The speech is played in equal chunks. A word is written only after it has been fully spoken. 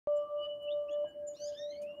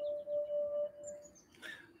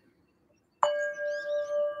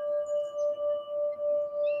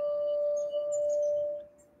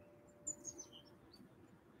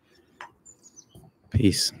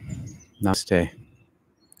Peace. Namaste.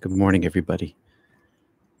 Good morning, everybody.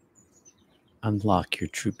 Unlock your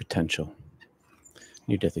true potential.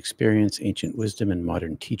 Near-death experience, ancient wisdom, and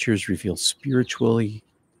modern teachers reveal spiritually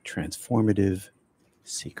transformative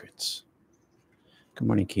secrets. Good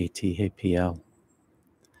morning, KT. Hey, PL.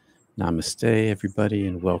 Namaste, everybody,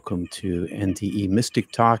 and welcome to NDE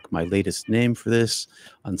Mystic Talk, my latest name for this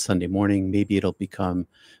on Sunday morning. Maybe it'll become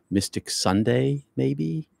Mystic Sunday,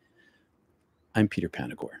 maybe. I'm Peter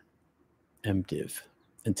Panagore, MDiv,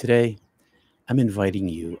 and today I'm inviting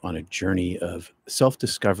you on a journey of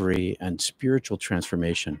self-discovery and spiritual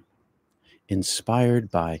transformation, inspired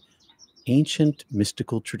by ancient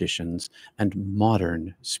mystical traditions and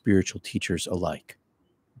modern spiritual teachers alike,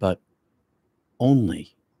 but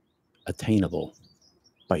only attainable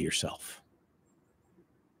by yourself.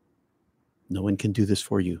 No one can do this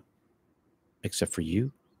for you except for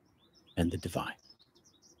you and the divine.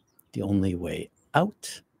 The only way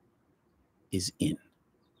out is in.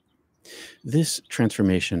 This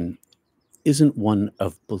transformation isn't one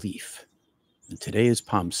of belief. And today is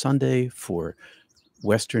Palm Sunday for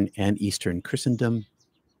Western and Eastern Christendom,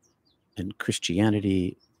 and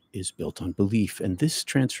Christianity is built on belief. And this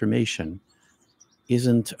transformation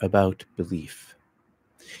isn't about belief.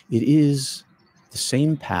 It is the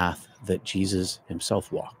same path that Jesus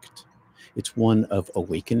himself walked. It's one of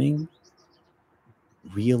awakening,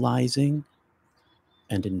 realizing,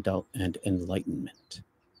 and enlightenment.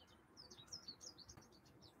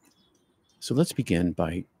 So let's begin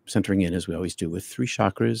by centering in, as we always do, with 3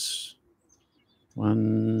 chakras.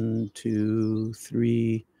 1, 2,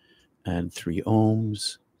 3, and 3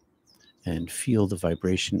 ohms. And feel the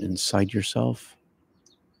vibration inside yourself.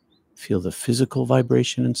 Feel the physical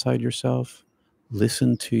vibration inside yourself.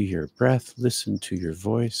 Listen to your breath. Listen to your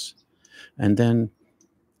voice. And then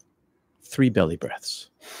 3 belly breaths.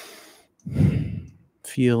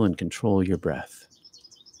 Feel and control your breath.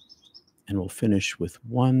 And we'll finish with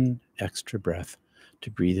 1 extra breath to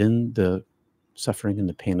breathe in the suffering and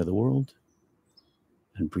the pain of the world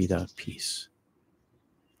and breathe out peace.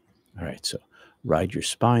 All right, so ride your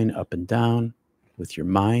spine up and down with your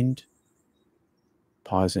mind,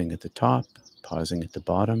 pausing at the top, pausing at the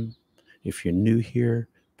bottom. If you're new here,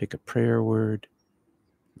 pick a prayer word,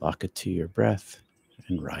 lock it to your breath,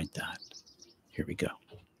 and ride that. Here we go.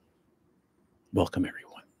 Welcome,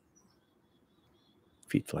 everyone.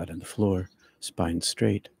 Feet flat on the floor, spine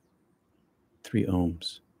straight, 3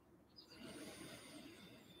 ohms.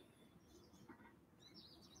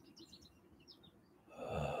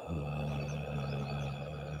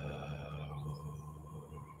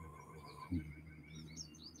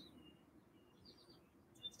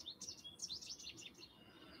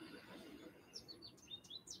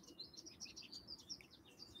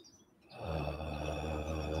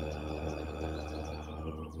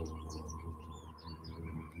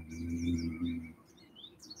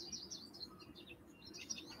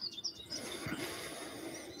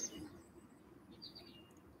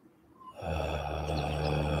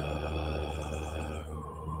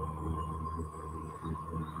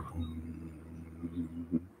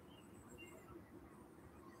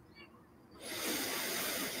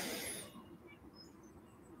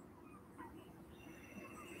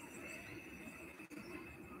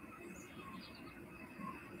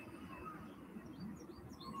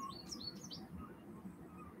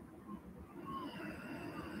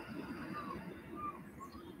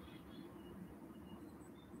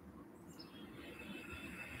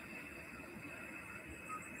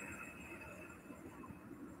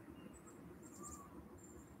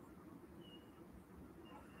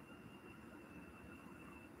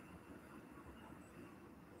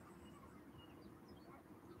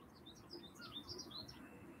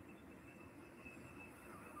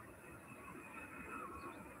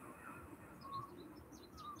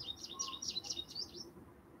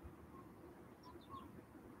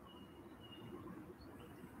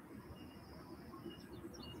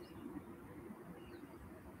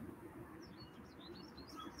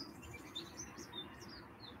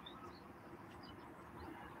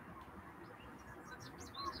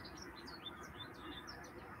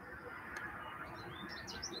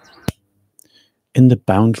 In the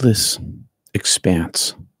boundless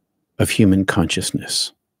expanse of human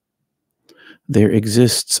consciousness, there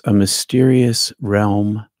exists a mysterious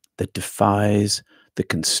realm that defies the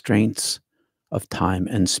constraints of time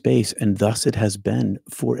and space, and thus it has been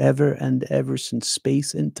forever and ever since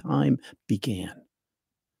space and time began.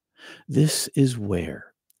 This is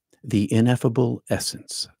where the ineffable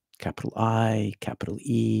essence, capital I, capital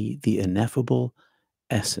E, the ineffable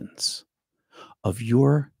essence of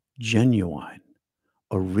your genuine,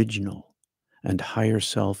 original, and higher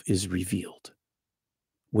self is revealed,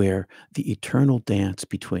 where the eternal dance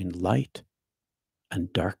between light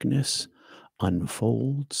and darkness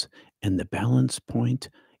unfolds and the balance point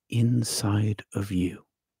inside of you.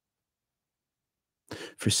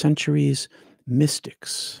 For centuries,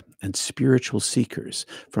 mystics and spiritual seekers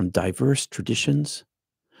from diverse traditions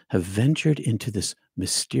have ventured into this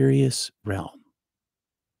mysterious realm,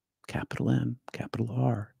 capital M, capital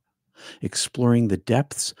R, exploring the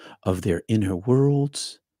depths of their inner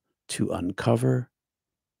worlds to uncover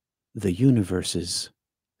the universe's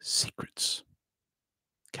secrets,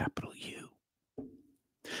 capital U.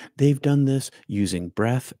 They've done this using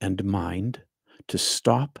breath and mind to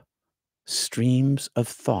stop streams of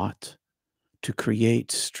thought to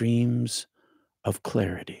create streams of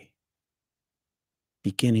clarity,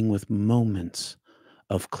 beginning with moments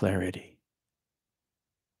of clarity.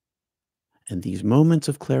 And these moments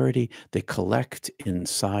of clarity, they collect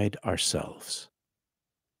inside ourselves.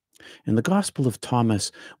 In the Gospel of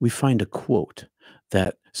Thomas, we find a quote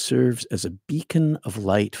that serves as a beacon of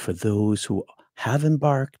light for those who have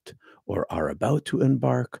embarked or are about to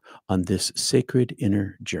embark on this sacred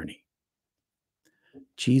inner journey.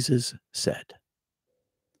 Jesus said,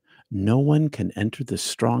 "No one can enter the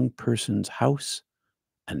strong person's house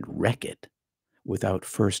and wreck it without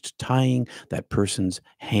first tying that person's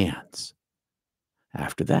hands.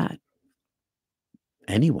 After that,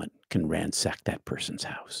 anyone can ransack that person's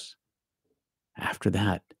house. After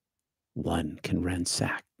that, one can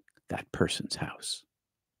ransack that person's house."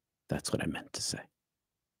 That's what I meant to say.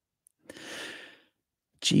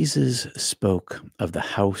 Jesus spoke of the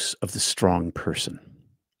house of the strong person.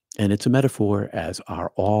 And it's a metaphor, as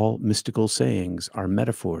are all mystical sayings are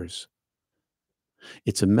metaphors.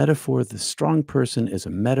 It's a metaphor. The strong person is a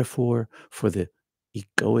metaphor for the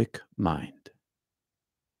egoic mind,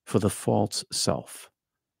 for the false self,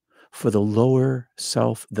 for the lower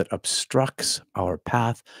self that obstructs our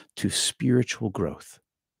path to spiritual growth.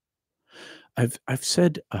 I've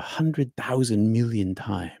said 100,000 million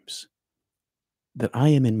times that I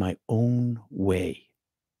am in my own way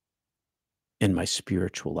in my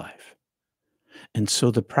spiritual life. And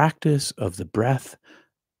so the practice of the breath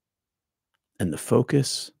and the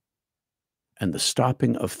focus and the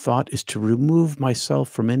stopping of thought is to remove myself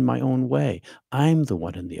from in my own way. I'm the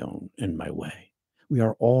one in my way. We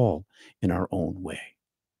are all in our own way.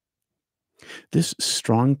 This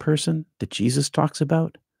strong person that Jesus talks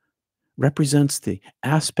about represents the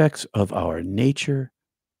aspects of our nature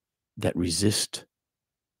that resist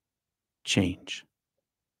change,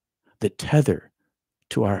 that tether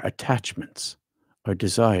to our attachments, our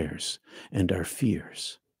desires, and our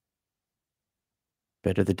fears.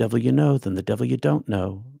 Better the devil you know than the devil you don't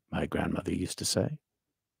know, my grandmother used to say.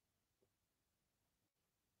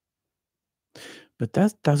 But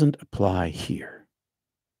that doesn't apply here,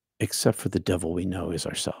 except for the devil we know is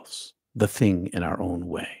ourselves, the thing in our own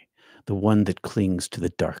way, the one that clings to the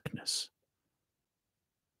darkness.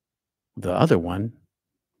 The other one,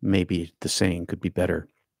 maybe the saying could be better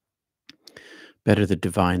the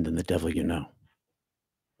divine than the devil you know.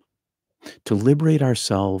 To liberate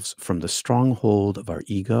ourselves from the stronghold of our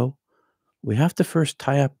ego, we have to first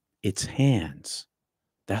tie up its hands.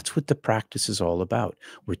 That's what the practice is all about.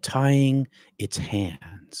 We're tying its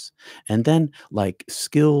hands. And then, like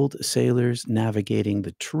skilled sailors navigating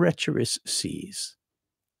the treacherous seas,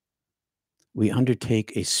 we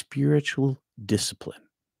undertake a spiritual discipline,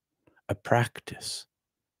 a practice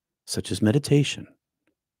such as meditation,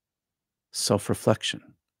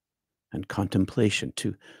 self-reflection, and contemplation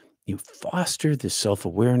to foster this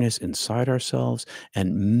self-awareness inside ourselves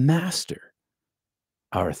and master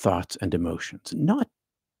our thoughts and emotions.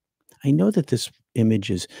 I know that this image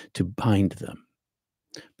is to bind them,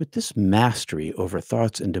 but this mastery over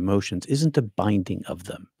thoughts and emotions isn't a binding of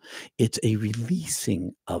them. It's a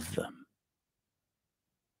releasing of them.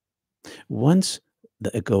 Once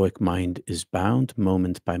the egoic mind is bound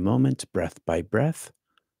moment by moment, breath by breath,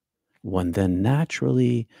 one then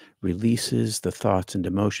naturally releases the thoughts and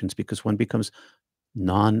emotions because one becomes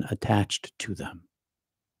non-attached to them.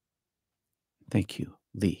 Thank you,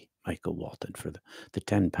 Lee Michael Walton, for the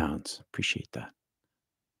 10 pounds. Appreciate that.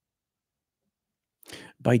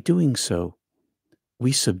 By doing so,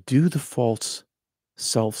 we subdue the false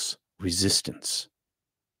self's resistance.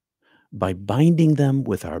 By binding them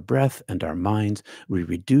with our breath and our minds, we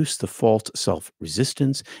reduce the false self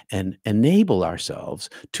resistance and enable ourselves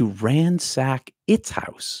to ransack its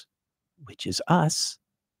house, which is us,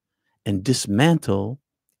 and dismantle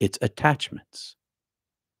its attachments.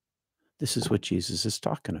 This is what Jesus is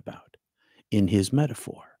talking about in his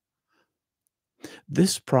metaphor.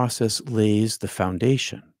 This process lays the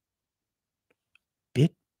foundation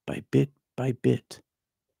by bit,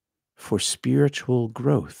 for spiritual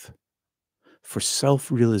growth, for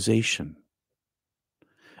self-realization,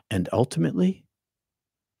 and ultimately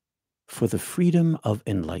for the freedom of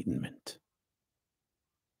enlightenment.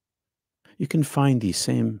 You can find these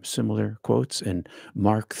same similar quotes in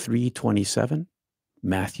Mark 3:27,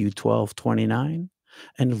 Matthew 12:29,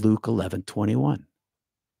 and Luke 11:21.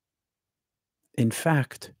 In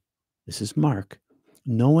fact, this is Mark,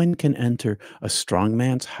 no one can enter a strong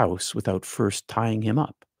man's house without first tying him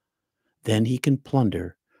up. Then he can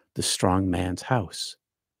plunder the strong man's house.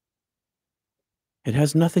 It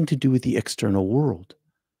has nothing to do with the external world.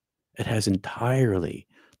 It has entirely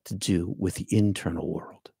to do with the internal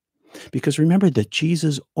world. Because remember that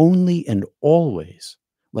Jesus only and always,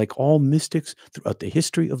 like all mystics throughout the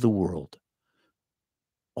history of the world,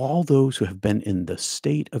 all those who have been in the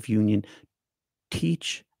state of union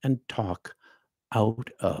teach and talk out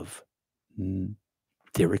of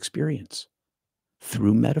their experience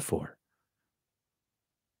through metaphor.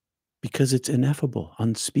 Because it's ineffable,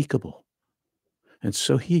 unspeakable. And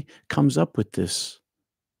so he comes up with this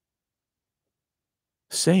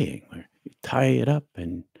saying where you tie it up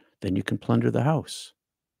and then you can plunder the house.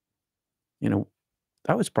 You know,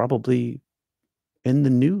 that was probably in the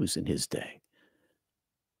news in his day.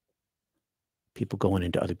 People going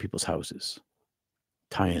into other people's houses,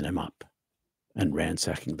 tying them up and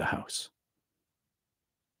ransacking the house.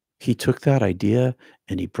 He took that idea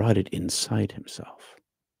and he brought it inside himself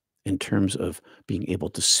in terms of being able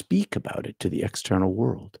to speak about it to the external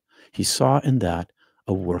world. He saw in that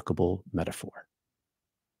a workable metaphor.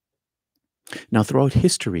 Now, throughout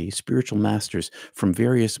history, spiritual masters from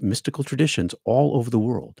various mystical traditions all over the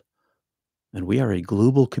world, and we are a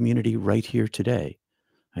global community right here today.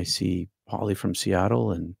 I see Holly from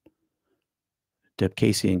Seattle and Deb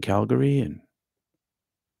Casey in Calgary, and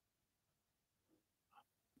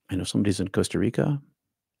I know somebody's in Costa Rica.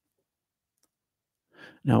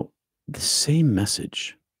 Now, the same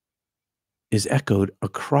message is echoed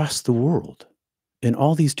across the world in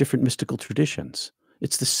all these different mystical traditions.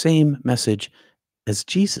 It's the same message as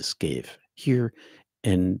Jesus gave here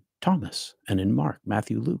in Thomas and in Mark,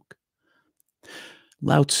 Matthew, Luke.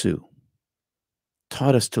 Lao Tzu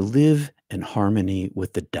taught us to live in harmony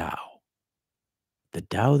with the Tao. The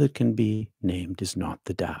Tao that can be named is not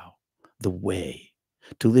the Tao, the way.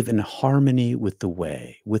 To live in harmony with the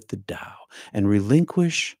way, with the Tao, and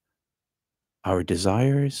relinquish our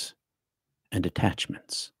desires and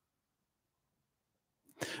attachments.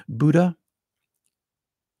 Buddha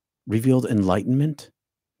revealed enlightenment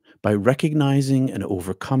by recognizing and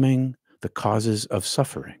overcoming the causes of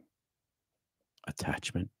suffering,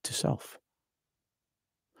 attachment to self.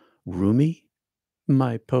 Rumi,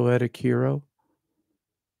 my poetic hero,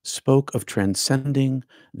 spoke of transcending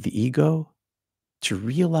the ego to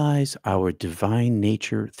realize our divine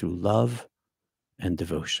nature through love and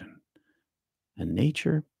devotion. And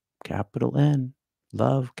nature, capital N,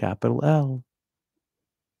 love, capital L,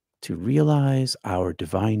 to realize our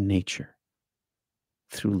divine nature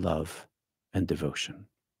through love and devotion.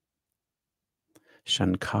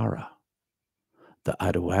 Shankara, the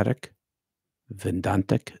Advaitic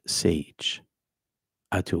Vedantic sage,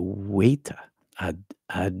 Advaita.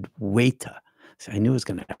 See, I knew I was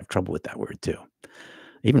going to have trouble with that word too.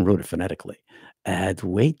 I even wrote it phonetically.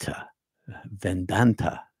 Advaita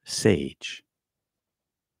Vedanta sage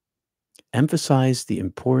emphasized the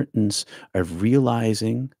importance of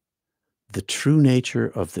realizing the true nature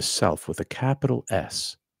of the self with a capital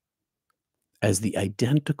S as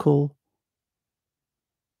identical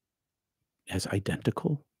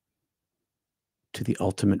to the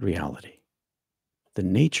ultimate reality. The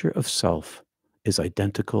nature of self is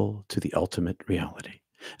identical to the ultimate reality.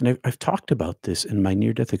 And I've talked about this in my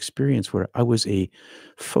near-death experience where I was a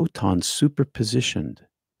photon superpositioned,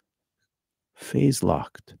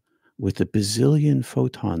 phase-locked with a bazillion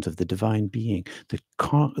photons of the divine being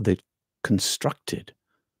that constructed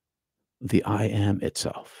the I am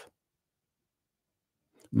itself.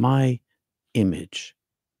 My image,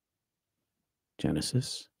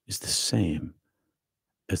 Genesis, is the same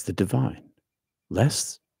as the divine.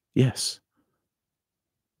 Less? Yes.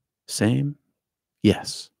 Same?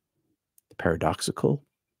 Yes. Paradoxical?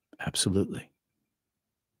 Absolutely.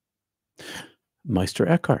 Meister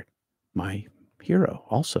Eckhart, my hero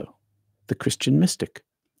also, the Christian mystic.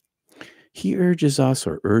 He urged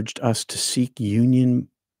us to seek union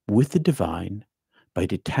with the divine by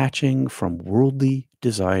detaching from worldly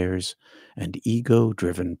desires and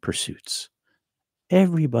ego-driven pursuits.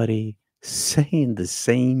 Everybody saying the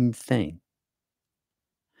same thing.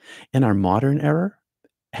 In our modern era,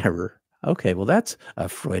 Okay, well, that's a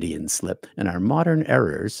Freudian slip. And our modern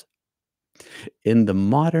errors in the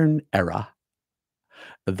modern era,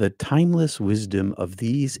 the timeless wisdom of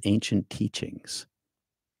these ancient teachings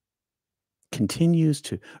continues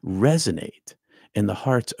to resonate in the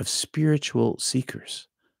hearts of spiritual seekers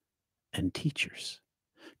and teachers.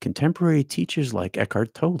 Contemporary teachers like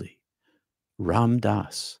Eckhart Tolle, Ram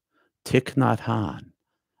Dass, Thich Nhat Hanh,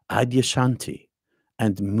 Adyashanti,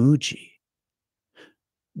 and Muji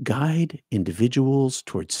guide individuals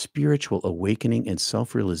towards spiritual awakening and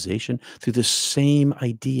self realization through the same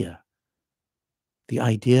idea, the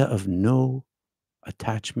idea of no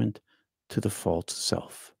attachment to the false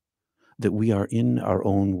self, that we are in our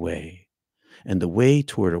own way. And the way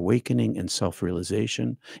toward awakening and self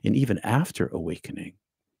realization, and even after awakening,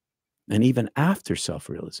 and even after self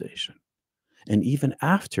realization, and even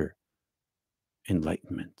after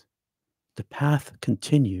enlightenment, the path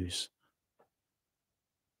continues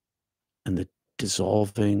and the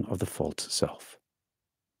dissolving of the false self.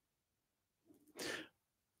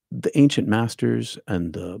 The ancient masters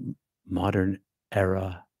and the modern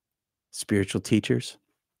era spiritual teachers,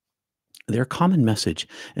 their common message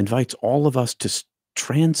invites all of us to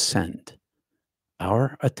transcend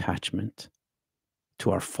our attachment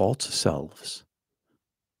to our false selves,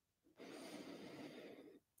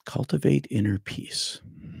 cultivate inner peace,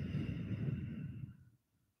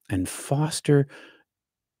 and foster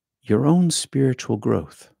your own spiritual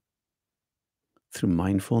growth through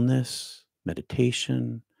mindfulness,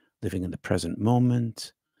 meditation, living in the present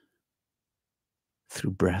moment,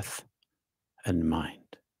 through breath and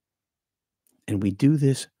mind. And we do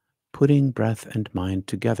this putting breath and mind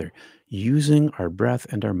together, using our breath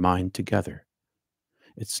and our mind together.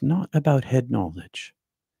 It's not about head knowledge.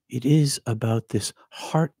 It is about this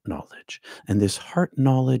heart knowledge. And this heart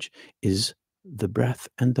knowledge is the breath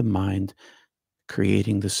and the mind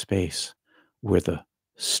creating the space where the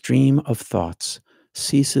stream of thoughts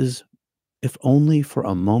ceases, if only for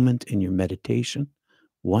a moment in your meditation,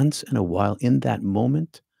 once in a while. In that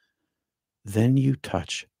moment, then you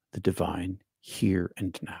touch the divine here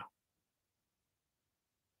and now.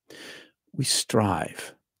 We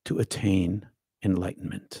strive to attain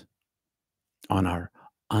enlightenment on our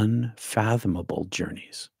unfathomable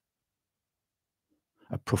journeys,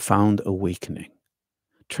 a profound awakening,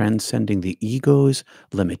 transcending the ego's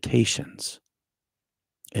limitations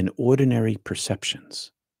and ordinary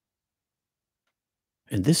perceptions.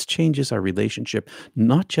 And this changes our relationship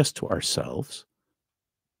not just to ourselves,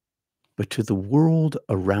 but to the world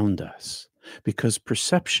around us, because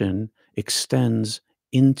perception extends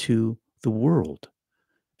into the world.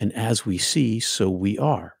 And as we see, so we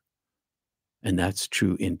are. And that's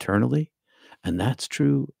true internally, and that's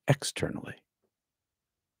true externally.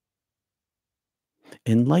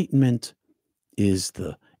 Enlightenment is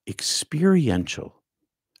the experiential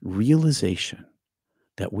realization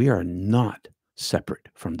that we are not separate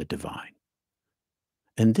from the divine.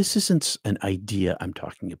 And this isn't an idea I'm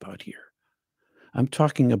talking about here. I'm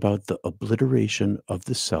talking about the obliteration of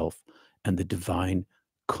the self and the divine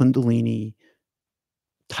Kundalini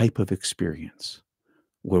type of experience,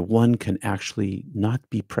 where one can actually not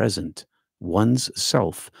be present. One's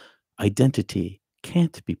self identity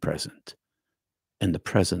can't be present in the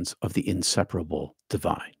presence of the inseparable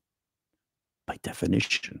divine, by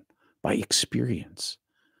definition, by experience,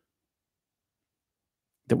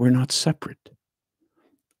 that we're not separate,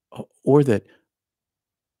 or that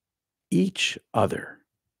each other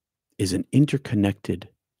is an interconnected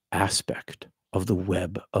aspect of the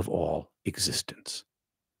web of all existence.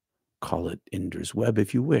 Call it Indra's web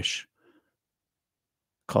if you wish.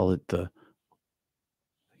 Call it the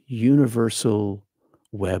universal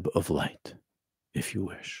web of light if you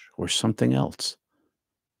wish, or something else.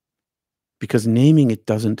 Because naming it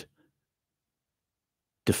doesn't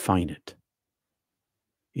define it.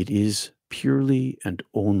 It is purely and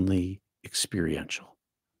only experiential.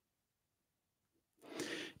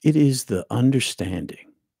 It is the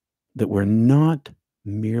understanding that we're not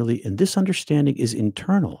merely, and this understanding is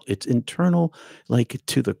internal. It's internal, like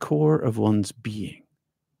to the core of one's being.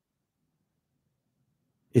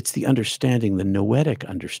 It's the understanding, the noetic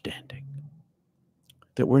understanding,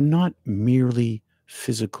 that we're not merely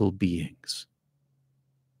physical beings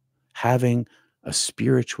having a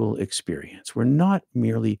spiritual experience. We're not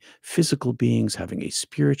merely physical beings having a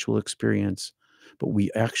spiritual experience, but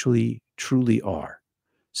we actually truly are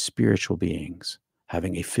spiritual beings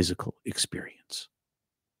having a physical experience.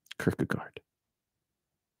 Kierkegaard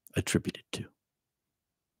attributed to.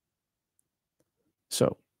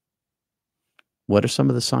 So, what are some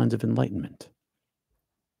of the signs of enlightenment?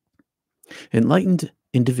 Enlightened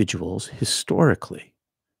individuals historically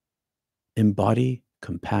embody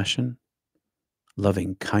compassion,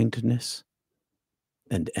 loving kindness,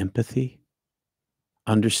 and empathy,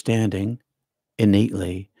 understanding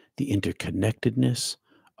innately the interconnectedness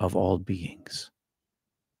of all beings.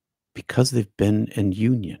 Because they've been in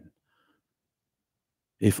union,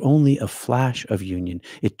 if only a flash of union,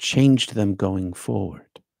 it changed them going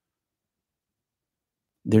forward.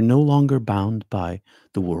 They're no longer bound by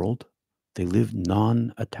the world. They live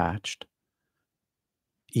non-attached.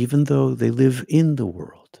 Even though they live in the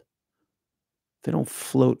world, they don't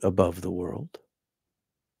float above the world.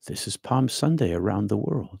 This is Palm Sunday around the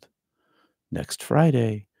world. Next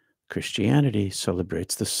Friday, Christianity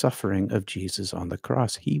celebrates the suffering of Jesus on the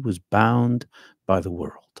cross. He was bound by the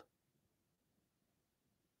world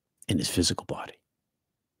in his physical body,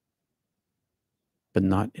 but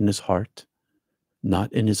not in his heart,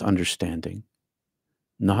 not in his understanding,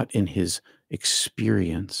 not in his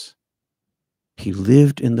experience. He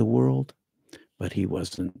lived in the world, but he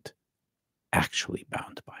wasn't actually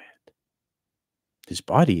bound by it. His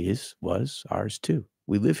body was ours too.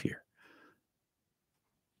 We live here.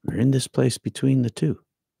 We're in this place between the two.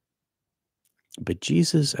 But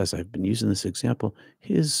Jesus, as I've been using this example,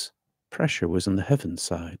 his pressure was on the heaven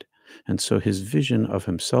side. And so his vision of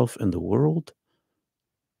himself and the world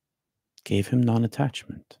gave him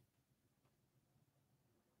non-attachment.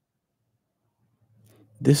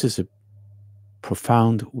 This is a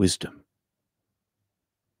profound wisdom.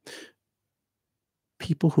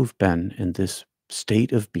 People who've been in this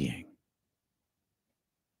state of being,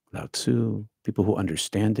 Lao Tzu, people who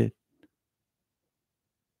understand it,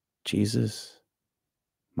 Jesus,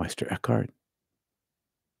 Meister Eckhart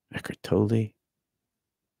Tolle,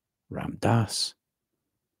 Ram Dass,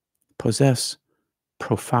 possess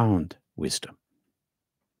profound wisdom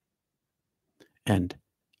and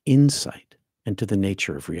insight into the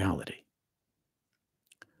nature of reality.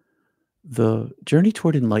 The journey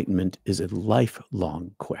toward enlightenment is a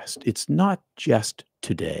lifelong quest. It's not just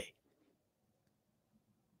today,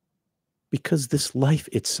 because this life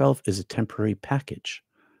itself is a temporary package.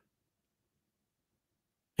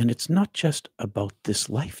 And it's not just about this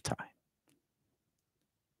lifetime.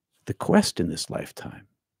 The quest in this lifetime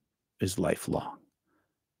is lifelong.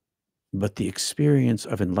 But the experience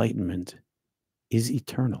of enlightenment is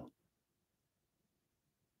eternal.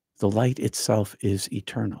 The light itself is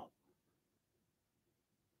eternal.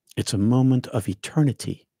 It's a moment of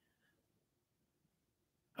eternity,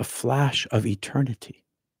 a flash of eternity.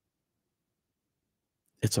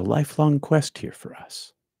 It's a lifelong quest here for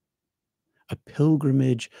us, a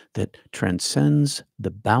pilgrimage that transcends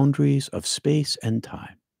the boundaries of space and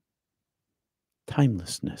time,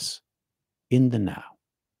 timelessness in the now,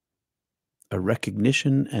 a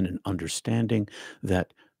recognition and an understanding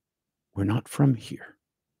that we're not from here.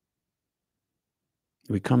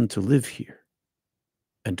 We come to live here,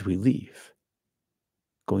 and we leave,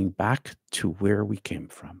 going back to where we came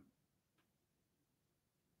from.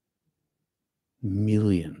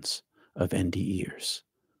 Millions of NDEs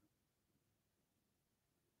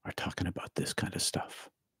are talking about this kind of stuff.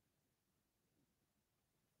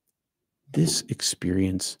 This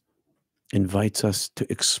experience invites us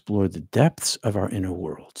to explore the depths of our inner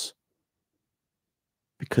worlds,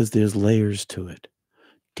 because there's layers to it.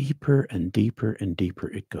 Deeper and deeper and deeper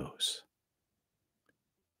it goes.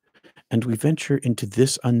 And we venture into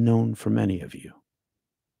this unknown for many of you.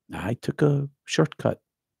 I took a shortcut.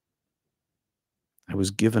 I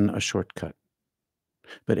was given a shortcut.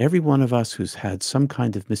 But every one of us who's had some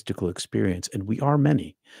kind of mystical experience, and we are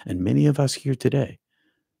many, and many of us here today,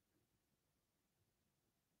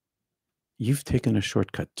 you've taken a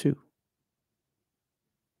shortcut too.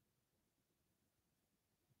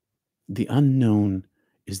 The unknown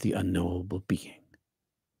is the unknowable being.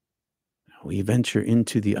 We venture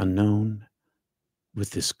into the unknown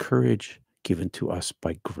with this courage given to us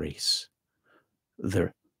by grace.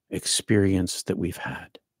 The experience that we've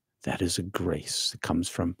had, that is a grace that comes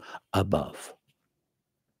from above.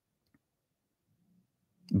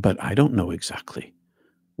 But I don't know exactly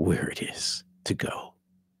where it is to go,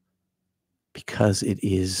 because it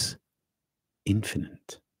is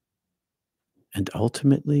infinite and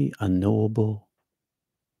ultimately unknowable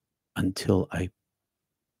until I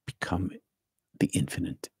become the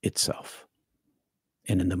infinite itself.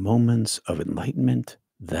 And in the moments of enlightenment,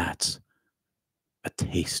 that's a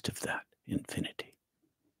taste of that infinity.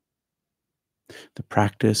 The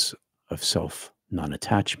practice of self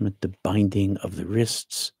non-attachment, the binding of the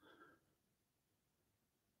wrists,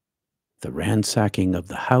 the ransacking of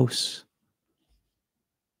the house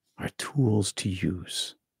are tools to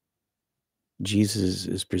use. Jesus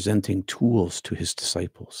is presenting tools to his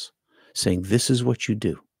disciples, saying, this is what you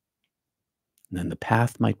do. And then the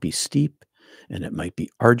path might be steep and it might be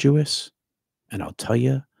arduous. And I'll tell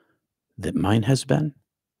you that mine has been.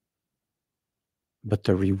 But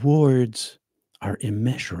the rewards are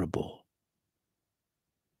immeasurable.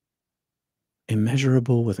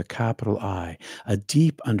 Immeasurable with a capital I, a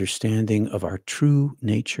deep understanding of our true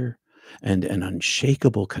nature and an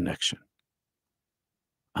unshakable connection.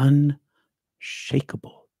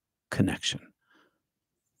 Unshakable connection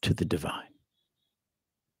to the divine.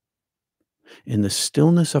 In the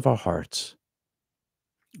stillness of our hearts,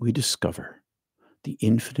 we discover the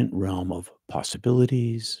infinite realm of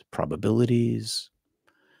possibilities, probabilities,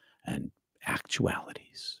 and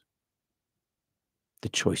actualities. The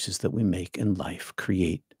choices that we make in life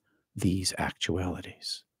create these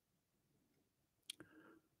actualities.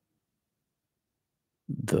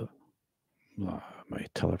 My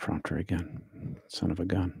teleprompter again, son of a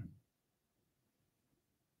gun.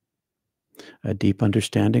 A deep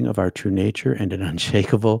understanding of our true nature and an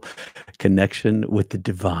unshakable connection with the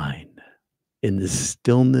divine in the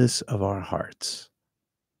stillness of our hearts.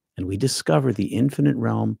 And we discover the infinite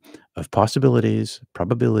realm of possibilities,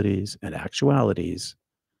 probabilities, and actualities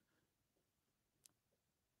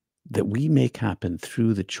that we make happen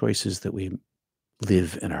through the choices that we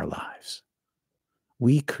live in our lives.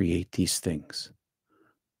 We create these things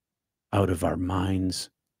out of our minds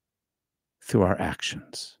through our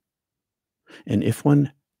actions. And if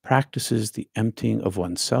one practices the emptying of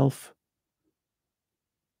oneself,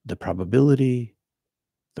 the probability,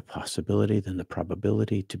 the possibility, then the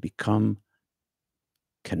probability to become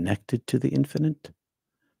connected to the infinite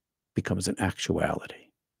becomes an actuality.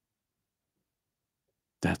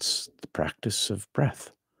 That's the practice of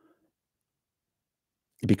breath.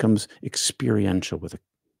 It becomes experiential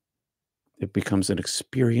it becomes an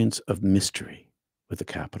experience of mystery with a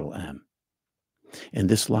capital M. And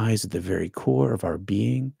this lies at the very core of our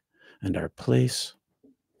being and our place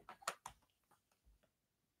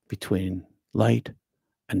between light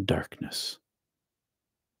and darkness,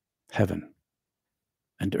 heaven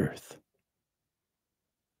and earth.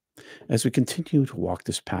 As we continue to walk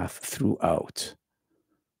this path throughout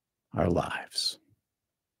our lives,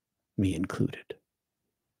 me included,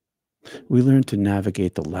 we learn to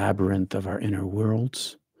navigate the labyrinth of our inner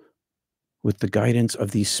worlds with the guidance of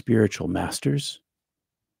these spiritual masters,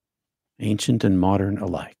 ancient and modern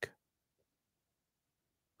alike,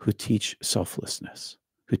 who teach selflessness,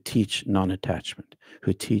 who teach non-attachment,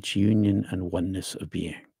 who teach union and oneness of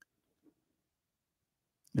being.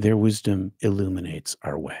 Their wisdom illuminates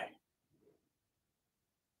our way.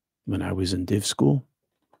 When I was in Div school,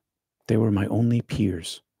 they were my only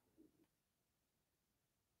peers.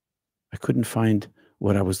 I couldn't find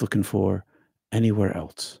what I was looking for anywhere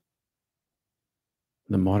else.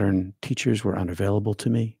 The modern teachers were unavailable to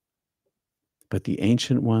me, but the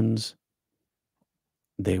ancient ones,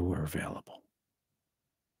 they were available.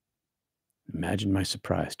 Imagine my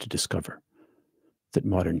surprise to discover that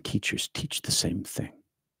modern teachers teach the same thing.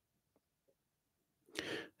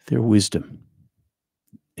 Their wisdom,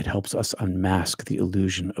 it helps us unmask the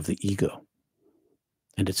illusion of the ego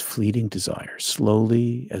and its fleeting desire,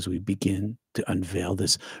 slowly as we begin to unveil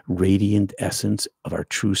this radiant essence of our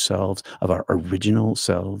true selves, of our original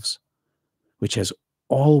selves, which has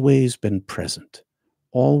always been present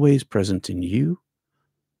in you,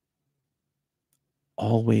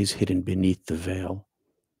 always hidden beneath the veil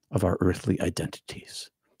of our earthly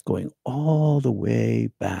identities, going all the way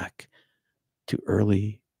back to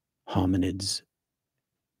early hominids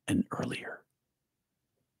and earlier.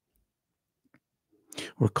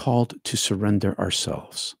 We're called to surrender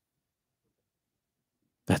ourselves.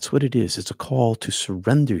 That's what it is. It's a call to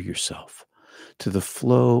surrender yourself to the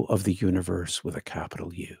flow of the universe with a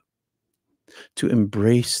capital U, to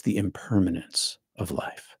embrace the impermanence of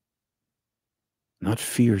life, not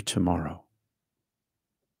fear tomorrow,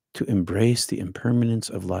 to embrace the impermanence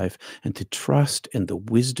of life and to trust in the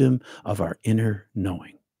wisdom of our inner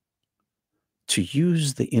knowing, to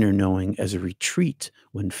use the inner knowing as a retreat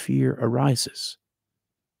when fear arises,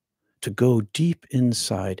 to go deep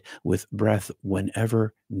inside with breath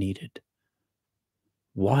whenever needed.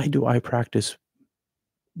 Why do I practice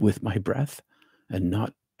with my breath and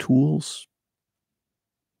not tools,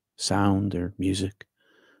 sound or music,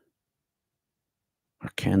 or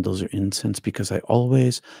candles or incense? Because I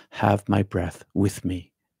always have my breath with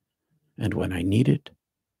me. And when I need it,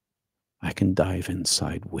 I can dive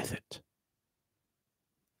inside with it.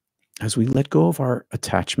 As we let go of our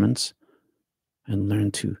attachments and learn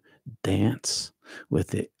to dance with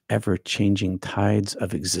the ever-changing tides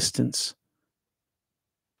of existence,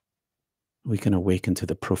 we can awaken to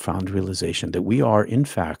the profound realization that we are, in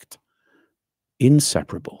fact,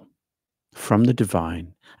 inseparable from the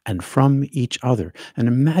divine and from each other. And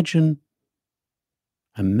imagine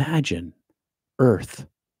Earth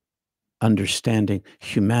understanding,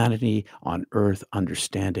 humanity on Earth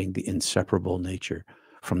understanding the inseparable nature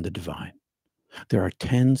from the divine. There are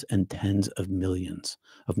tens and tens of millions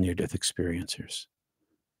of near-death experiencers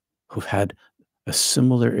who've had a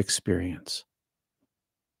similar experience.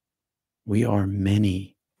 We are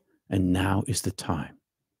many, and now is the time.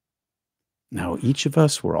 Now, each of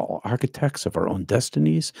us, we're all architects of our own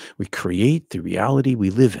destinies. We create the reality we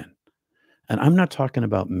live in. And I'm not talking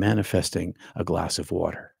about manifesting a glass of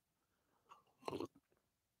water.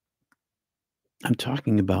 I'm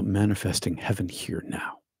talking about manifesting heaven here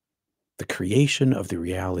now, the creation of the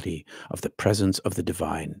reality of the presence of the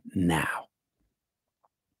divine now.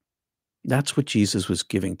 That's what Jesus was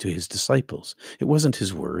giving to his disciples. It wasn't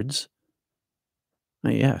his words.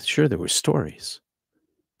 Yeah, sure, there were stories.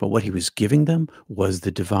 But what he was giving them was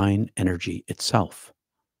the divine energy itself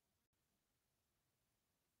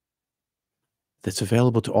that's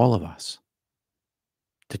available to all of us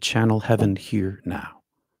to channel heaven here now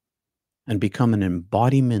and become an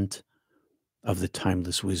embodiment of the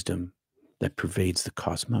timeless wisdom that pervades the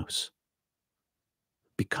cosmos.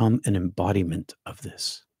 Become an embodiment of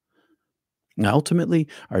this. Now, ultimately,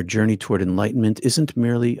 our journey toward enlightenment isn't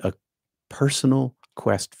merely a personal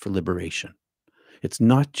quest for liberation. It's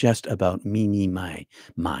not just about me, my,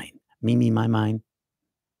 mine. Me, my, mine.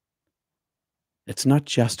 It's not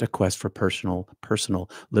just a quest for personal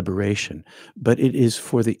liberation, but it is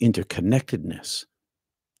for the interconnectedness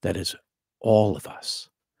that is all of us,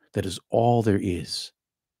 that is all there is.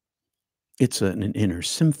 It's an inner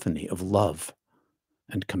symphony of love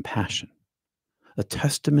and compassion, a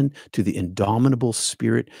testament to the indomitable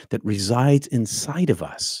spirit that resides inside of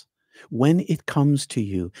us. When it comes to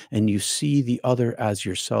you and you see the other as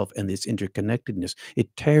yourself and this interconnectedness,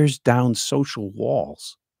 it tears down social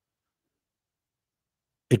walls.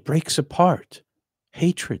 It breaks apart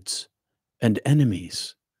hatreds and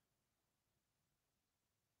enemies.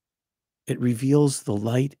 It reveals the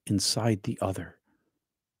light inside the other.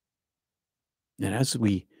 And as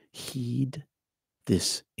we heed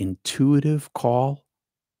this intuitive call,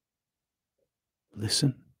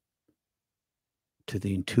 listen to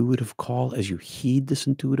the intuitive call as you heed this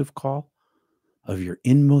intuitive call of your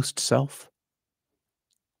inmost self,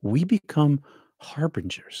 we become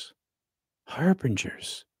harbingers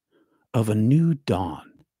of a new dawn,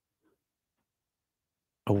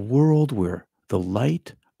 a world where the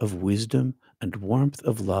light of wisdom and warmth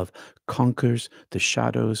of love conquers the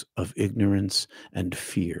shadows of ignorance and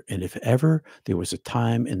fear. And if ever there was a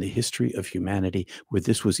time in the history of humanity where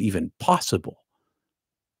this was even possible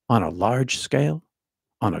on a large scale,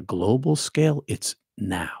 on a global scale, it's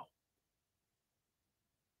now.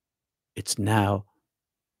 It's now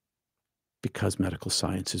because medical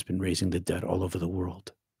science has been raising the dead all over the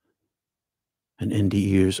world. And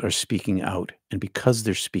NDEs are speaking out. And because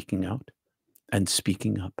they're speaking out and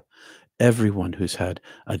speaking up, everyone who's had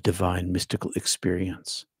a divine mystical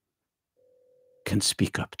experience can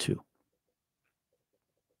speak up too.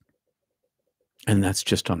 And that's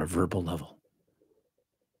just on a verbal level.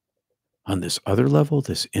 On this other level,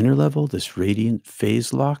 this inner level, this radiant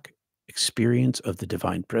phase lock experience of the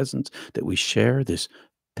divine presence that we share, this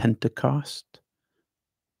Pentecost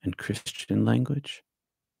in Christian language,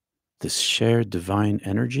 this shared divine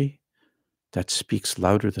energy that speaks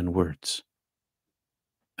louder than words.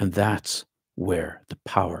 And that's where the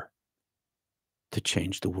power to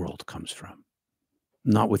change the world comes from.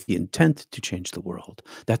 Not with the intent to change the world.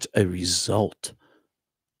 That's a result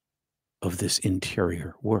of this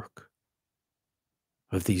interior work,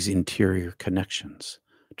 of these interior connections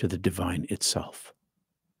to the divine itself.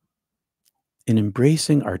 In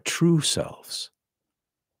embracing our true selves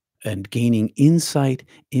and gaining insight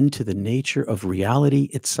into the nature of reality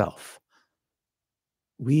itself,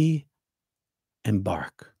 we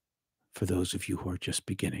embark, for those of you who are just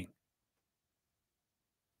beginning.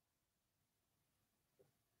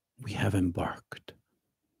 We have embarked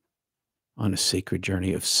on a sacred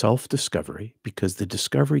journey of self-discovery, because the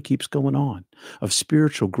discovery keeps going on, of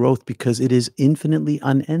spiritual growth because it is infinitely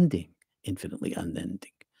unending.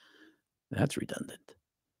 That's redundant.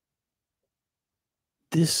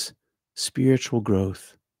 This spiritual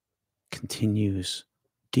growth continues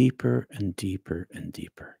deeper and deeper and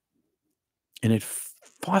deeper. And it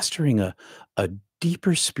fostering a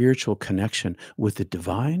deeper spiritual connection with the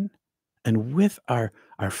divine and with our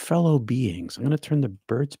fellow beings. I'm going to turn the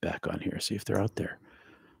birds back on here, see if they're out there.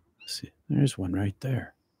 See, there's one right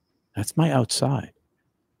there. That's my outside.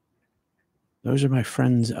 Those are my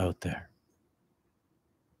friends out there.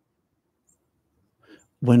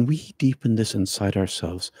 When we deepen this inside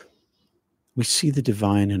ourselves, we see the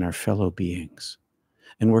divine in our fellow beings,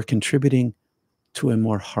 and we're contributing to a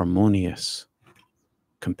more harmonious,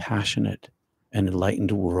 compassionate, and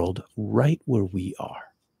enlightened world right where we are.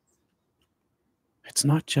 It's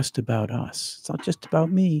not just about us. It's not just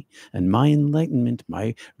about me and my enlightenment,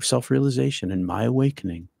 my self-realization, and my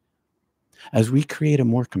awakening. As we create a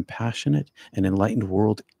more compassionate and enlightened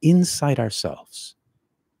world inside ourselves,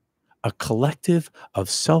 a collective of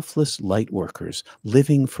selfless light workers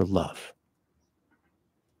living for love,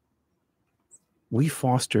 we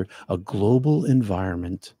foster a global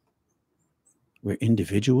environment where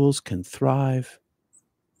individuals can thrive,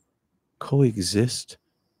 coexist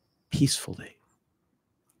peacefully,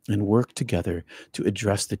 and work together to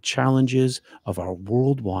address the challenges of our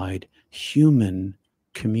worldwide human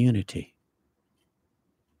community.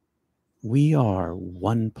 We are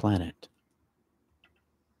one planet.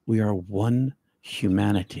 We are one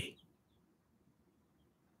humanity.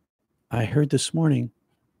 I heard this morning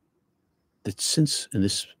that and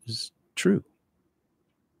this is true,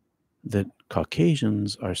 that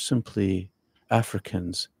Caucasians are simply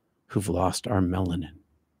Africans who've lost our melanin.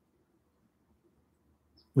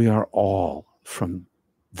 We are all from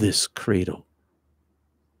this cradle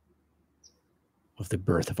of the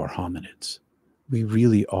birth of our hominids. We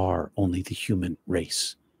really are only the human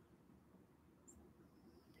race.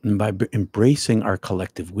 And by embracing our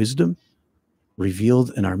collective wisdom,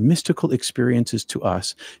 revealed in our mystical experiences to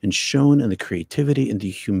us and shown in the creativity and the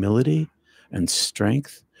humility and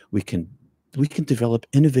strength, we can develop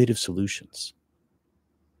innovative solutions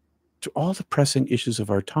to all the pressing issues of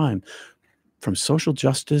our time, from social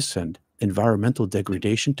justice and environmental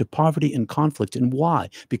degradation to poverty and conflict. And why?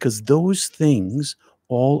 Because those things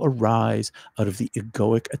all arise out of the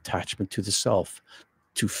egoic attachment to the self,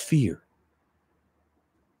 to fear.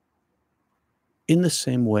 In the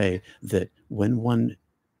same way that when one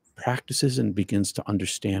practices and begins to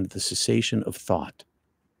understand the cessation of thought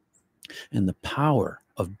and the power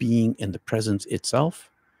of being in the presence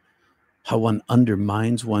itself, how one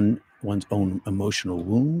undermines one's own emotional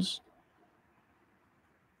wounds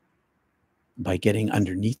by getting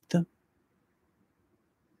underneath them.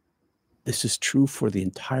 This is true for the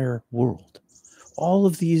entire world. All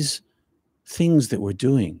of these things that we're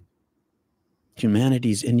doing,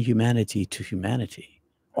 humanity's inhumanity to humanity,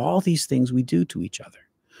 all these things we do to each other,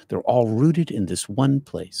 they're all rooted in this one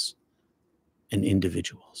place, in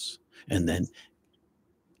individuals, and then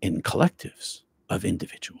in collectives of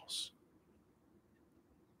individuals.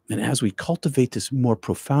 And as we cultivate this more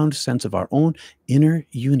profound sense of our own inner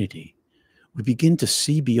unity, we begin to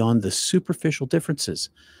see beyond the superficial differences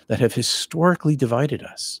that have historically divided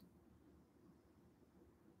us.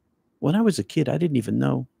 When I was a kid, I didn't even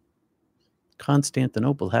know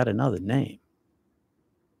Constantinople had another name.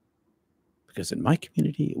 Because in my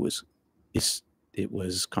community, it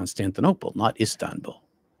was Constantinople, not Istanbul.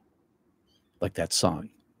 Like that song,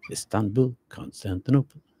 Istanbul,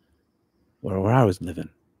 Constantinople. Where I was living,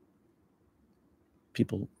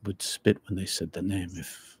 people would spit when they said the name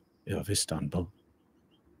of Istanbul.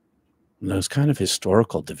 And those kind of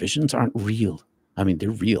historical divisions aren't real. I mean,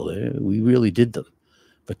 they're real. We really did them.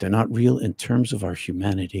 But they're not real in terms of our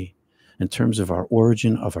humanity, in terms of our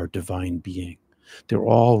origin of our divine being. They're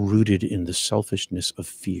all rooted in the selfishness of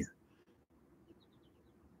fear.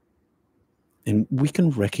 And we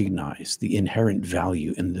can recognize the inherent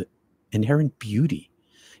value and the inherent beauty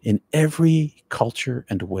in every culture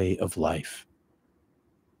and way of life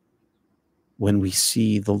when we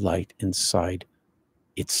see the light inside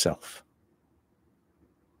itself.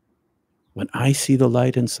 When I see the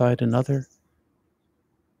light inside another,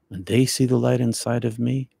 when they see the light inside of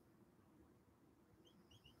me,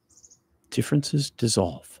 differences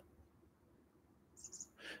dissolve.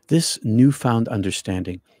 This newfound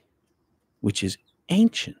understanding, which is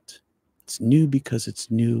ancient, it's new because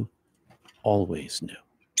it's new, always new.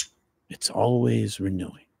 It's always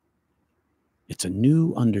renewing. It's a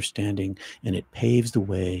new understanding, and it paves the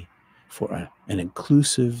way for an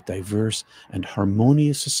inclusive, diverse, and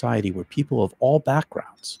harmonious society where people of all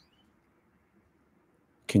backgrounds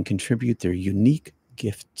can contribute their unique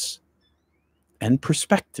gifts and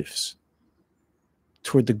perspectives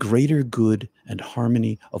toward the greater good and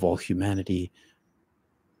harmony of all humanity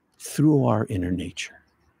through our inner nature.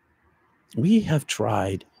 We have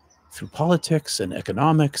tried through politics and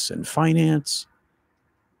economics and finance,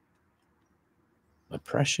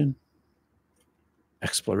 oppression,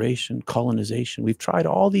 exploration, colonization. We've tried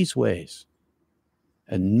all these ways,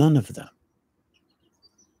 and none of them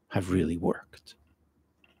have really worked.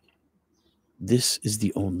 This is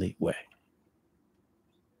the only way.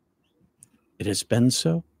 It has been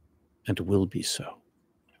so and will be so.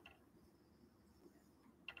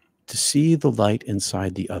 To see the light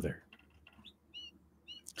inside the other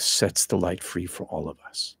sets the light free for all of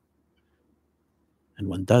us. And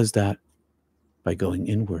one does that by going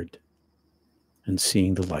inward and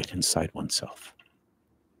seeing the light inside oneself,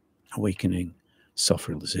 awakening,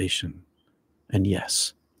 self-realization, and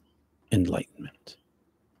yes, enlightenment.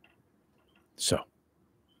 So,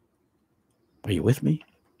 are you with me?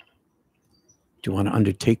 Do you want to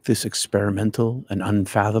undertake this experimental and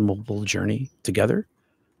unfathomable journey together?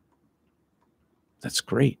 That's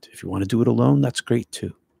great. If you want to do it alone, that's great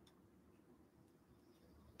too.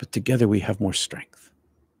 But together we have more strength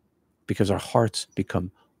because our hearts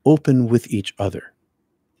become open with each other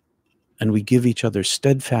and we give each other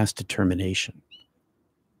steadfast determination.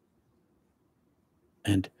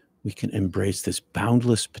 And we can embrace this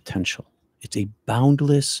boundless potential. It's a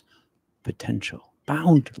boundless potential,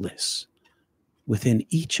 boundless within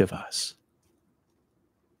each of us.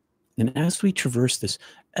 And as we traverse this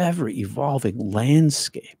ever-evolving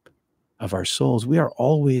landscape of our souls, we are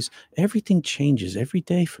always, everything changes every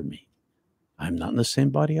day for me. I'm not in the same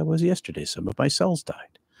body I was yesterday. Some of my cells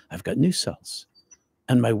died. I've got new cells.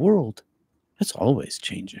 And my world, it's always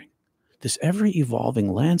changing. This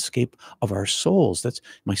ever-evolving landscape of our souls, that's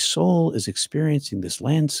my soul is experiencing this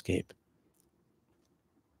landscape.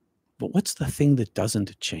 But what's the thing that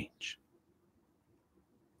doesn't change?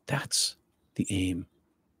 That's the aim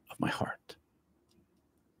of my heart.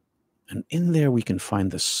 And in there we can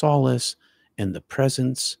find the solace and the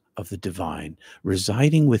presence of the divine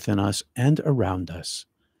residing within us and around us,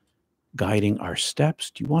 guiding our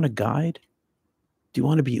steps. Do you want to guide? Do you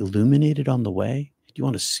want to be illuminated on the way? Do you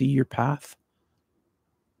want to see your path?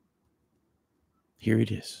 Here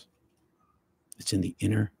it is. It's in the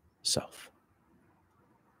inner self.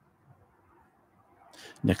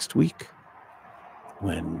 Next week,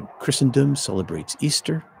 when Christendom celebrates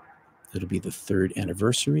Easter, it'll be the third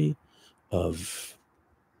anniversary of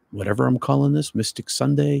whatever I'm calling this, Mystic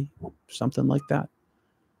Sunday, something like that.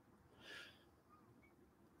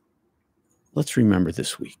 Let's remember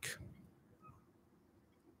this week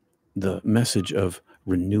the message of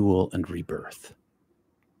renewal and rebirth.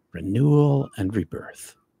 Renewal and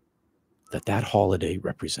rebirth that holiday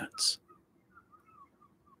represents.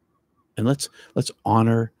 And let's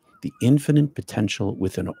honor the infinite potential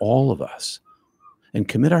within all of us and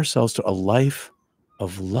commit ourselves to a life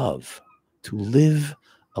of love, to live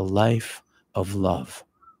a life of love,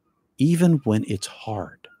 even when it's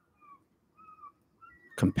hard.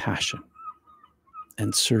 Compassion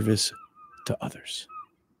and service to others.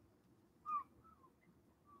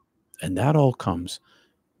 And that all comes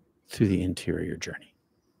through the interior journey.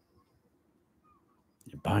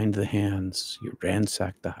 You bind the hands, you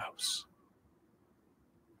ransack the house.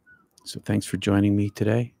 So thanks for joining me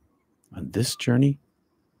today on this journey.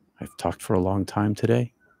 I've talked for a long time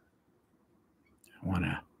today. I want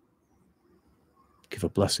to give a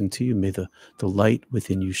blessing to you. May the light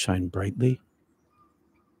within you shine brightly,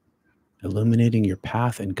 illuminating your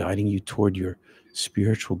path and guiding you toward your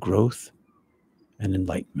spiritual growth and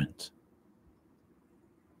enlightenment.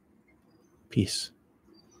 Peace.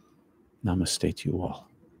 Namaste to you all,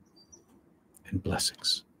 and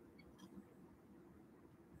blessings.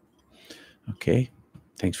 Okay,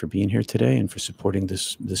 thanks for being here today and for supporting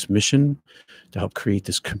this mission to help create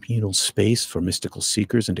this communal space for mystical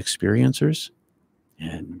seekers and experiencers.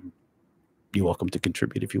 And you're welcome to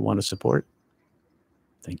contribute if you want to support.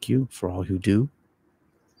 Thank you for all who do,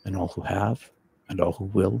 and all who have, and all who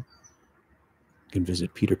will. You can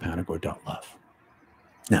visit peterpanagore.love.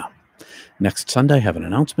 Now, next Sunday, I have an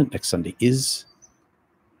announcement. Next Sunday is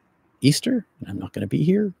Easter, and I'm not going to be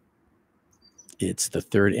here. It's the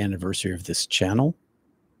third anniversary of this channel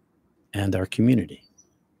and our community.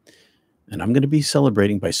 And I'm going to be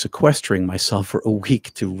celebrating by sequestering myself for a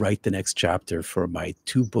week to write the next chapter for my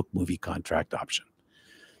 2-book movie contract option,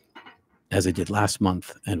 as I did last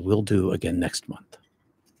month and will do again next month.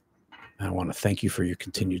 And I want to thank you for your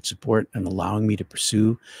continued support and allowing me to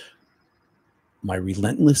pursue my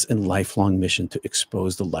relentless and lifelong mission to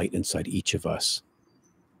expose the light inside each of us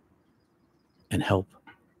and help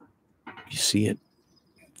you see it,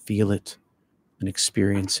 feel it, and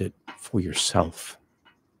experience it for yourself.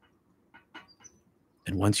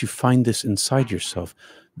 And once you find this inside yourself,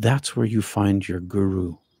 that's where you find your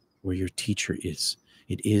guru, where your teacher is.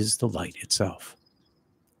 It is the light itself.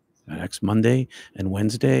 Next Monday and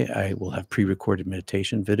Wednesday, I will have pre-recorded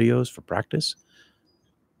meditation videos for practice.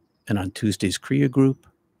 And on Tuesday's Kriya group,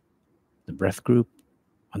 the breath group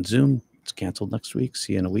on Zoom, it's canceled next week.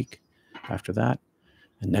 See you in a week after that.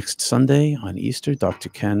 And next Sunday on Easter, Dr.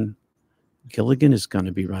 Ken Gilligan is going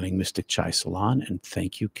to be running Mystic Chai Salon, and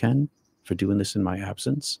thank you, Ken, for doing this in my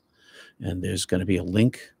absence. And there's going to be a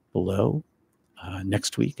link below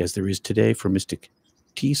next week, as there is today, for Mystic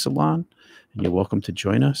Tea Salon, and you're welcome to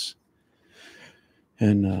join us.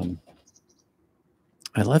 And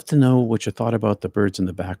I'd love to know what you thought about the birds in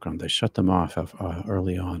the background. I shut them off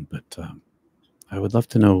early on, but I would love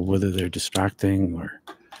to know whether they're distracting or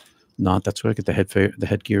not. That's why I get the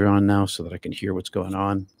headgear on now, so that I can hear what's going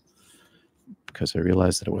on, because I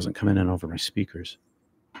realized that it wasn't coming in over my speakers.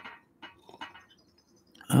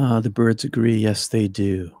 The birds agree. Yes, they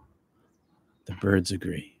do. The birds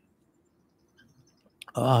agree.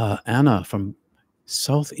 Anna from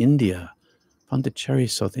South India, Pondicherry,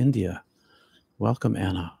 South India. Welcome,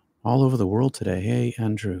 Anna. All over the world today. Hey,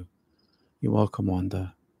 Andrew. You're welcome,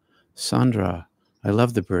 Wanda. Sandra, I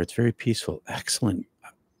love the birds. Very peaceful. Excellent.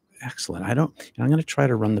 Excellent. I'm going to try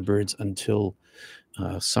to run the birds until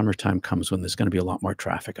summertime comes, when there's going to be a lot more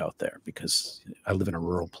traffic out there, because I live in a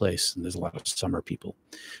rural place and there's a lot of summer people.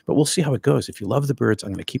 But we'll see how it goes. If you love the birds, I'm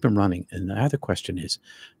going to keep them running. And the other question is,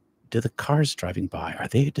 do the cars driving by, are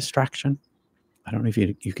they a distraction? I don't know if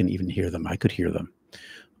you can even hear them. I could hear them.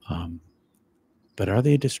 But are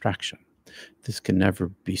they a distraction? This can never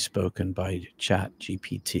be spoken by Chat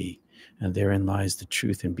GPT. And therein lies the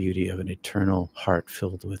truth and beauty of an eternal heart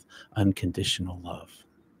filled with unconditional love.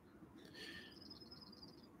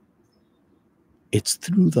 It's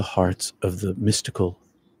through the hearts of the mystical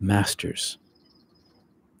masters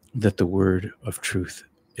that the word of truth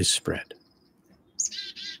is spread.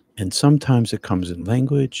 And sometimes it comes in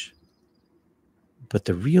language, but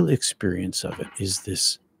the real experience of it is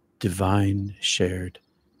this divine shared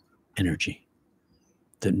energy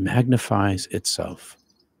that magnifies itself,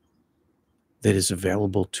 that is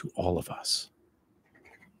available to all of us.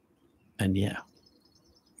 And yeah,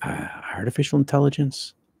 artificial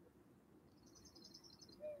intelligence,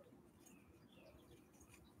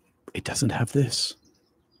 it doesn't have this.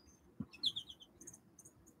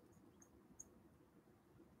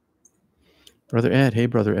 Brother Ed, hey,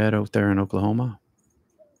 Brother Ed out there in Oklahoma.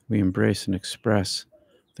 We embrace and express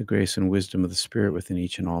the grace and wisdom of the Spirit within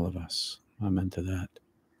each and all of us. Amen to that.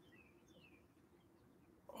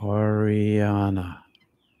 Ariana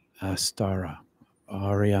Astana,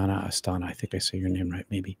 I think I say your name right,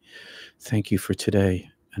 maybe. Thank you for today.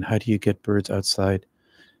 And how do you get birds outside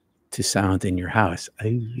to sound in your house?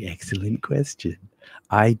 Oh, excellent question.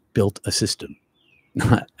 I built a system.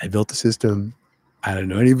 I built a system. I don't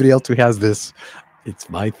know anybody else who has this. It's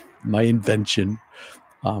my invention.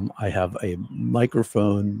 I have a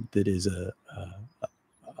microphone that is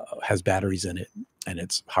has batteries in it, and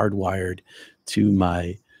it's hardwired to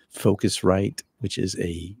my Focusrite, which is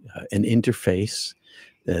an interface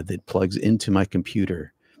that plugs into my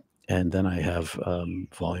computer, and then I have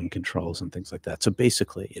volume controls and things like that. So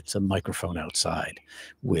basically, it's a microphone outside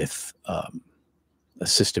with a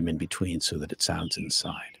system in between, so that it sounds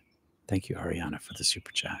inside. Thank you, Ariana, for the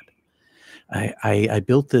super chat. I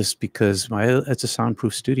built this because it's a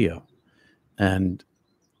soundproof studio, and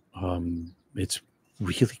it's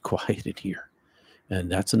really quiet in here,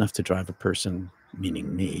 and that's enough to drive a person,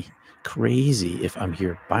 meaning me, crazy if I'm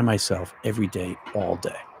here by myself every day, all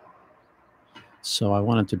day. So I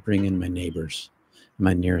wanted to bring in my neighbors.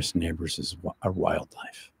 My nearest neighbors are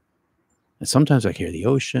wildlife, and sometimes I hear the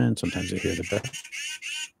ocean, sometimes I hear the bird.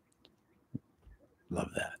 Love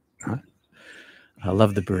that. Huh? I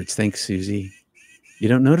love the birds. Thanks, Susie. You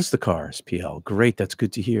don't notice the cars, PL. Great. That's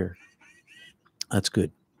good to hear. That's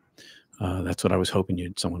good. That's what I was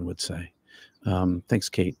hoping someone would say. Thanks,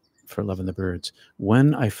 Kate, for loving the birds.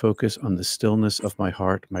 When I focus on the stillness of my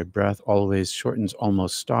heart, my breath always shortens,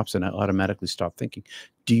 almost stops, and I automatically stop thinking.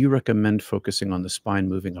 Do you recommend focusing on the spine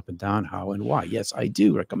moving up and down? How and why? Yes, I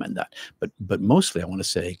do recommend that. But mostly I want to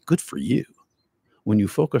say, good for you. When you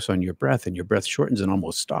focus on your breath and your breath shortens and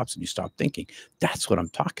almost stops and you stop thinking, that's what I'm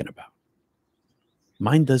talking about.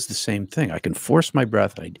 Mine does the same thing. I can force my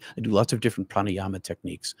breath. I do lots of different pranayama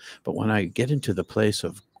techniques. But when I get into the place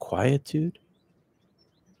of quietude,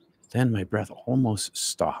 then my breath almost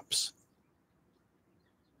stops.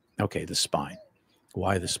 Okay, the spine.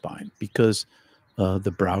 Why the spine? Because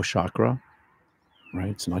the brow chakra,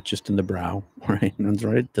 right? It's not just in the brow, right? It's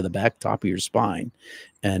right to the back top of your spine.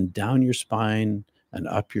 And down your spine and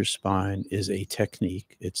up your spine is a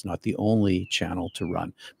technique. It's not the only channel to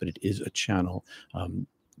run, but it is a channel.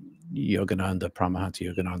 Yogananda,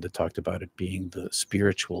 Paramahansa Yogananda talked about it being the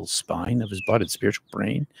spiritual spine of his body, the spiritual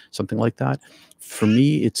brain, something like that. For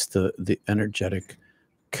me, it's the energetic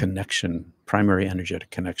connection, primary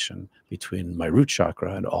energetic connection between my root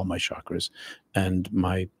chakra and all my chakras and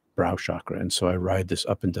my brow chakra. And so I ride this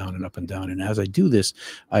up and down and up and down. And as I do this,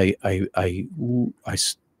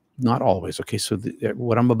 not always. Okay, so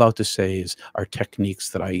what I'm about to say are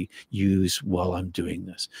techniques that I use while I'm doing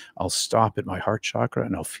this. I'll stop at my heart chakra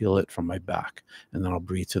and I'll feel it from my back, and then I'll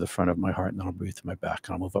breathe to the front of my heart, and then I'll breathe to my back,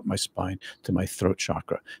 and I'll move up my spine to my throat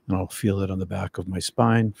chakra, and I'll feel it on the back of my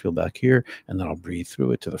spine, feel back here, and then I'll breathe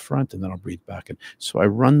through it to the front, and then I'll breathe back. And so I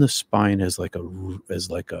run the spine as like a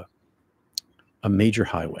major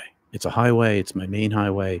highway. It's a highway. It's my main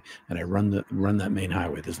highway, and I run that main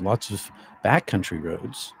highway. There's lots of backcountry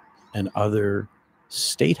roads and other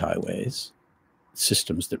state highways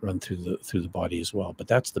systems that run through the body as well. But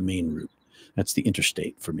that's the main route. That's the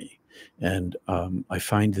interstate for me. And I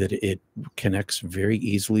find that it connects very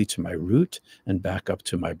easily to my root and back up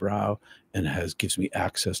to my brow, and gives me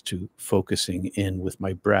access to focusing in with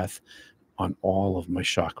my breath on all of my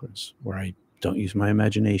chakras, where I don't use my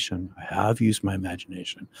imagination. I have used my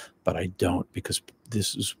imagination, but I don't, because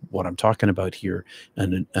this is what I'm talking about here,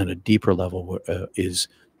 and a deeper level is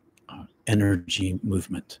energy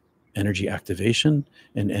movement, energy activation,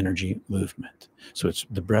 and energy movement. So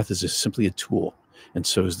the breath is simply a tool, and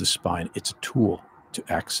so is the spine. It's a tool to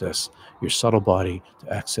access your subtle body,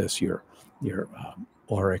 to access your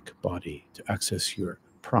auric body, to access your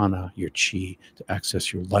prana, your chi, to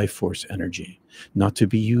access your life force energy, not to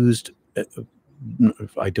be used.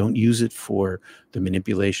 I don't use it for the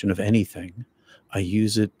manipulation of anything. I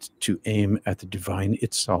use it to aim at the divine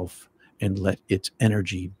itself and let its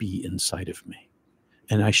energy be inside of me.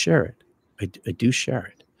 And I share it. I do share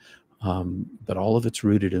it. But all of it's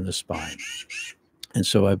rooted in the spine. And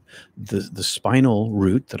so the spinal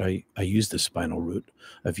root that I use, the spinal root,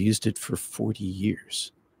 I've used it for 40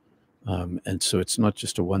 years. And so it's not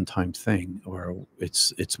just a one-time thing, or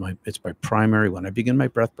it's my primary. When I begin my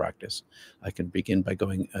breath practice, I can begin by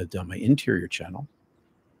going down my interior channel,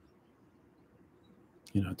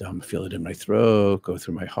 feel it in my throat, go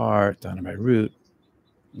through my heart, down to my root,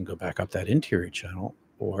 and go back up that interior channel.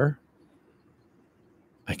 Or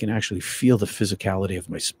I can actually feel the physicality of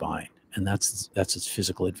my spine, and that's its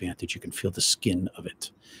physical advantage. You can feel the skin of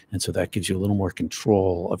it, and so that gives you a little more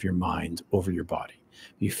control of your mind over your body.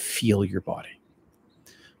 You feel your body.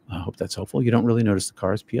 I hope that's helpful. You don't really notice the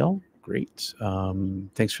cars, PL. Great.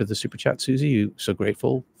 Thanks for the super chat, Susie. You're so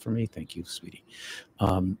grateful for me. Thank you, sweetie.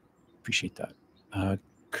 Appreciate that.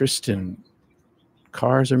 Kristen,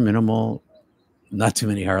 cars are minimal. Not too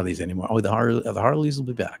many Harleys anymore. Oh, the Harleys will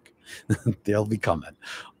be back. They'll be coming.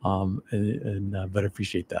 But I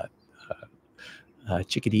appreciate that.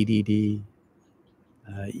 Chickadee.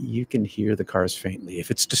 You can hear the cars faintly. If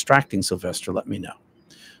it's distracting, Sylvester, let me know.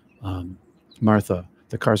 Martha,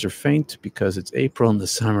 the cars are faint because it's April in the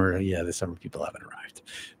summer. Yeah, the summer people haven't arrived.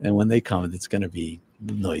 And when they come, it's going to be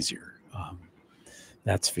noisier.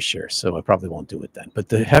 That's for sure. So I probably won't do it then. But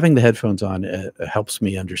having the headphones on helps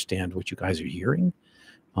me understand what you guys are hearing,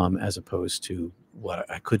 as opposed to what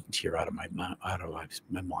I couldn't hear out of my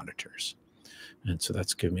monitors. And so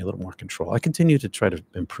that's giving me a little more control. I continue to try to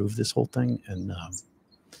improve this whole thing and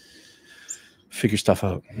figure stuff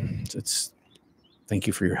out. Thank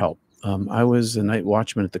you for your help. I was a night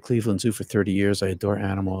watchman at the Cleveland Zoo for 30 years. I adore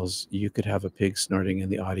animals. You could have a pig snorting in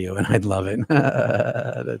the audio and I'd love it.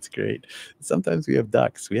 That's great. Sometimes we have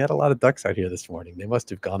ducks. We had a lot of ducks out here this morning. They must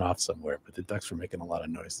have gone off somewhere, but the ducks were making a lot of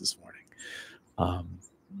noise this morning.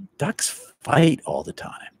 Ducks fight all the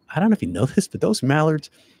time. I don't know if you know this, but those mallards,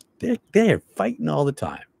 they're fighting all the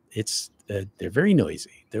time. They're very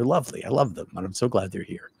noisy. They're lovely. I love them, and I'm so glad they're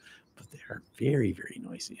here. But they are very, very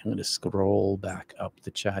noisy. I'm going to scroll back up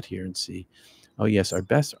the chat here and see. Oh, yes, our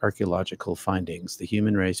best archaeological findings. The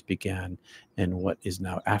human race began in what is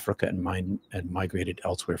now Africa and migrated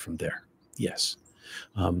elsewhere from there. Yes.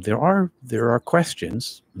 There are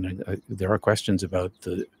questions. There are questions about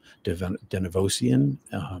the Denisovans.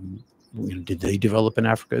 Did they develop in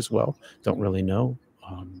Africa as well? Don't really know.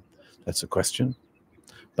 That's a question.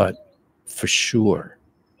 But for sure,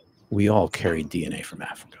 we all carry DNA from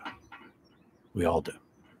Africa. We all do.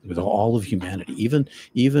 With all of humanity,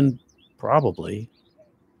 even probably,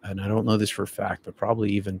 and I don't know this for a fact, but probably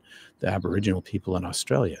even the Aboriginal people in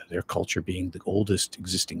Australia, their culture being the oldest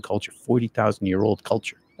existing culture, 40,000-year-old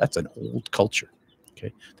culture. That's an old culture.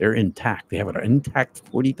 Okay, they're intact. They have an intact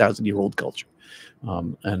 40,000-year-old culture,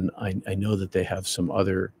 and I know that they have some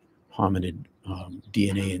other hominid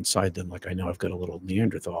DNA inside them. Like I know I've got a little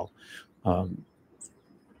Neanderthal,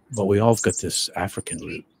 but we all have got this African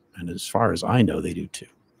root, and as far as I know, they do too.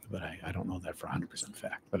 But I don't know that for 100%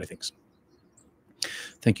 fact, but I think so.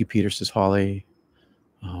 Thank you, Peter, says Holly.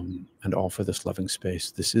 and all for this loving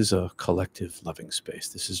space. This is a collective loving space.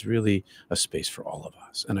 This is really a space for all of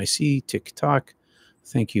us. And I see TikTok.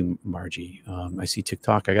 Thank you, Margie. I see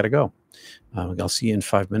TikTok. I got to go. I'll see you in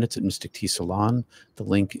 5 minutes at Mystic Tea Salon. The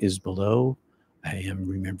link is below. I am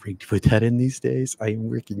remembering to put that in these days. I am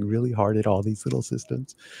working really hard at all these little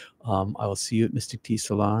systems. I will see you at Mystic Tea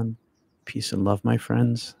Salon. Peace and love, my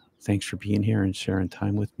friends. Thanks for being here and sharing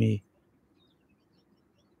time with me.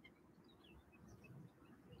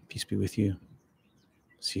 Peace be with you.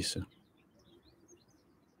 See you soon.